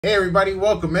Hey everybody,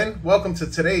 welcome in. Welcome to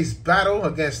today's battle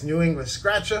against New England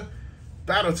Scratcher.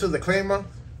 Battle to the claimer.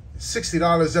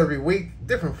 $60 every week,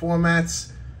 different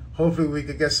formats. Hopefully we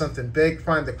could get something big,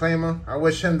 find the claimer. I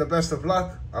wish him the best of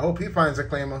luck. I hope he finds a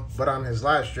claimer, but on his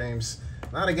live streams,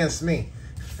 not against me.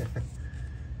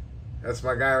 That's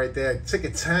my guy right there.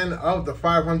 Ticket 10 of the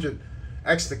 500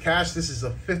 extra cash. This is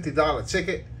a $50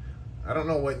 ticket. I don't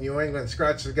know what New England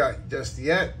Scratcher got just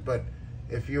yet, but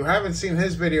if you haven't seen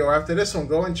his video after this one,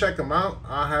 go and check him out.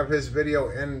 I'll have his video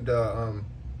in the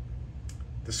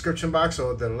description box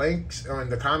or the links or in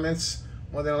the comments,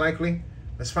 more than likely.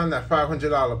 Let's find that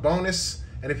 $500 bonus.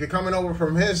 And if you're coming over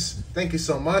from his, thank you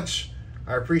so much.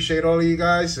 I appreciate all of you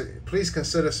guys. Please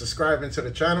consider subscribing to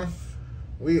the channel.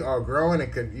 We are growing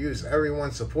and could use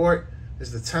everyone's support.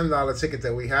 This is the $10 ticket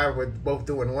that we have. We're both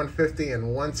doing $150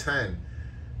 and $110.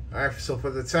 All right, so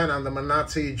for the 10 on the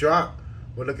Monopoly drop,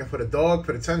 we're looking for the dog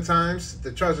for the 10 times.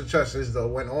 The treasure chest is the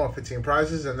win all 15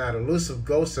 prizes, and that elusive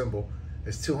gold symbol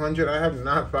is 200. I have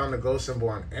not found the gold symbol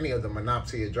on any of the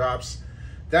Monopoly drops.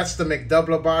 That's the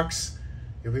McDoubler box.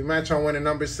 If we match our winning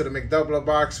numbers to the McDoubler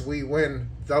box, we win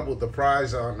double the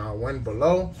prize on our win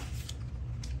below.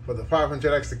 For the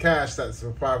 500 extra cash, that's the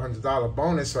 $500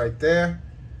 bonus right there.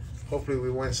 Hopefully we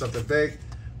win something big.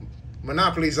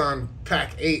 Monopoly's on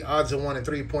pack 8, odds of 1 in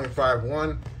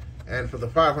 3.51. And for the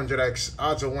 500X,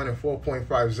 odds of 1 in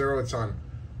 4.50. It's on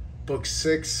book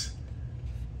 6.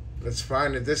 Let's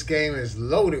find it. This game is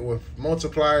loaded with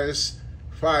multipliers.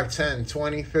 5, 10,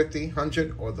 20, 50,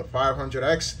 100, or the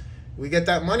 500X. We get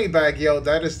that money back, yo.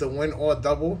 That is the win or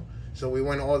double. So we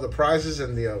win all the prizes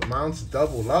and the amounts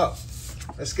double up.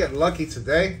 Let's get lucky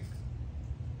today.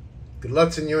 Good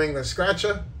luck to New England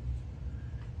Scratcher.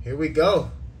 Here we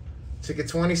go. Ticket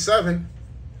 27.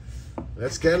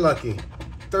 Let's get lucky.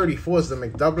 34 is the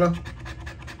McDoubler.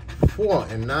 4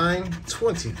 and 9,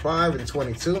 25 and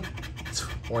 22,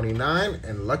 29,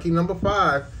 and lucky number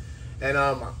 5. And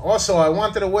also, I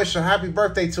wanted to wish a happy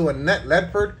birthday to Annette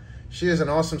Ledford. She is an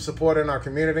awesome supporter in our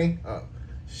community.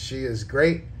 She is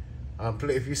great.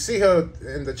 If you see her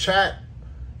in the chat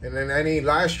and in any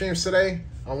live streams today,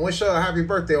 wish her a happy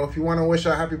birthday. Or if you want to wish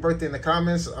her a happy birthday in the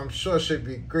comments, I'm sure she'd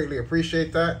be greatly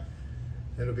appreciate that.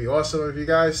 It'll be awesome of you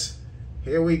guys.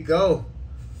 Here we go.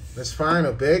 Let's find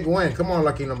a big win. Come on,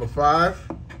 lucky number 5.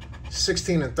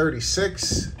 16 and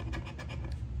 36.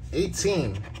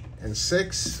 18 and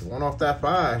 6. One off that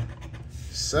 5.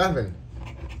 7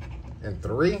 and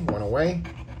 3. One away.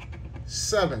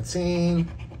 17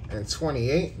 and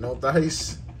 28. No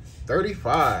dice.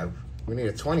 35. We need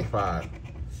a 25.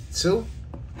 2.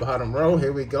 Bottom row.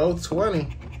 Here we go. 20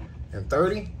 and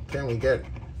 30. Can we get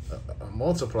a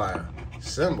multiplier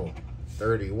symbol?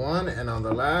 31. And on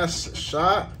the last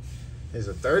shot is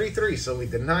a 33. So we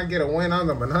did not get a win on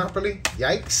the Monopoly.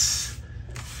 Yikes.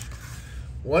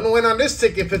 One win on this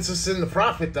ticket puts us in the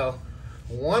profit, though.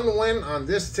 One win on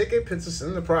this ticket puts us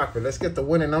in the profit. Let's get the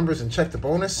winning numbers and check the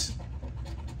bonus.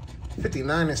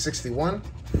 59 and 61.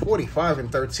 45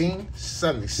 and 13.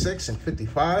 76 and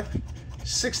 55.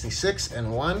 66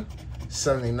 and 1.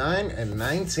 79 and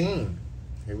 19.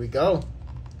 Here we go.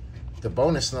 The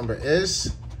bonus number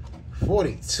is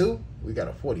 42. We got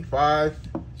a 45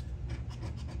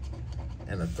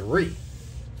 and a 3.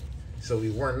 So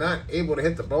we were not able to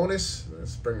hit the bonus.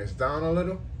 Let's bring this down a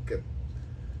little. Get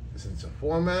this into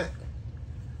format.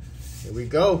 Here we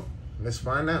go. Let's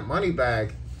find that money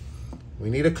bag.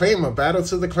 We need a claimer. Battle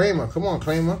to the claimer. Come on,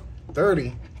 claimer.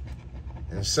 30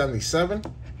 and 77.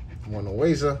 One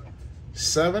Wazer.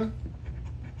 7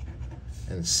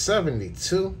 and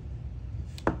 72.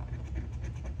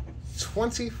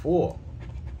 24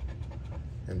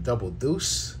 and double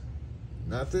deuce.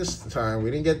 Not this time.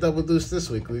 We didn't get double deuce this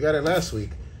week. We got it last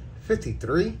week.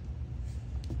 53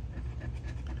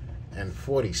 and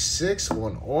 46.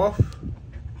 One off.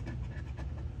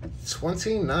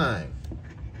 29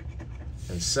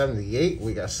 and 78.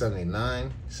 We got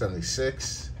 79,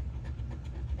 76,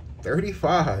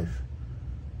 35.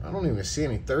 I don't even see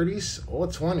any 30s or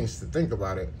 20s to think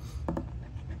about it.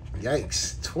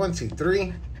 Yikes.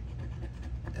 23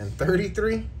 and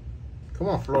 33. Come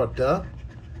on, Florida.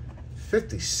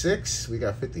 56. We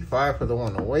got 55 for the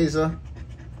one Wazer.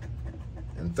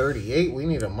 And 38. We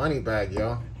need a money bag,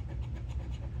 y'all.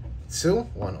 2.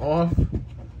 One off.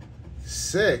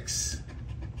 6.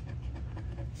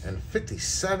 And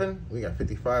 57. We got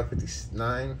 55,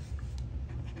 59.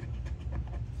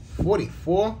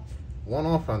 44. One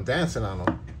off on dancing on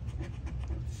them.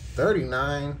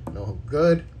 39. No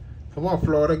good. Come on,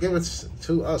 Florida. Give it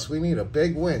to us. We need a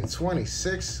big win.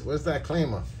 26. Where's that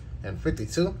claimer? And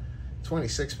 52.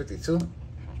 26, 52.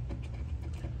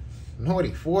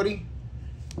 Naughty 40.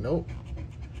 Nope.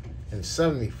 And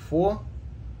 74.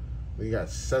 We got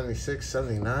 76,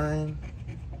 79,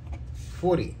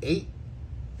 48.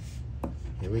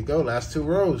 Here we go. Last two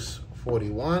rows.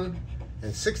 41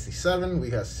 and 67. We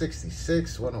got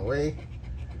 66. One away.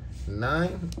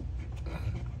 9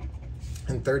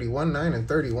 and 31. 9 and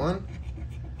 31.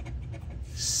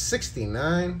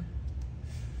 69.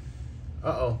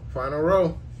 Uh-oh. Final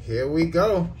row. Here we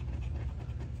go.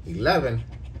 11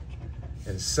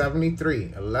 and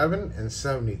 73. 11 and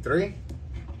 73.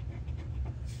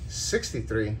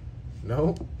 63.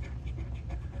 Nope.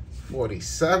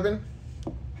 47.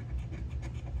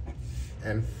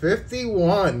 And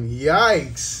 51.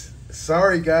 Yikes.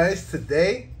 Sorry, guys.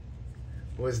 Today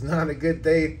was not a good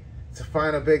day to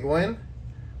find a big win.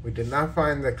 We did not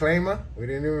find the claimer. We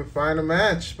didn't even find a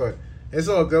match. But it's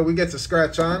all good. We get to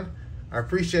scratch on. I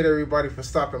appreciate everybody for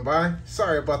stopping by.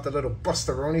 Sorry about the little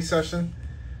Busteroni session.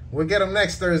 We'll get them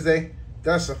next Thursday.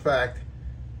 That's a fact.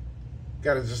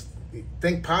 Gotta just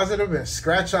think positive and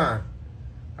scratch on.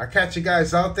 I'll catch you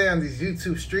guys out there on these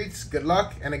YouTube streets. Good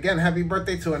luck. And again, happy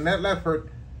birthday to Annette Lefford.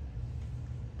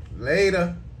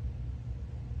 Later.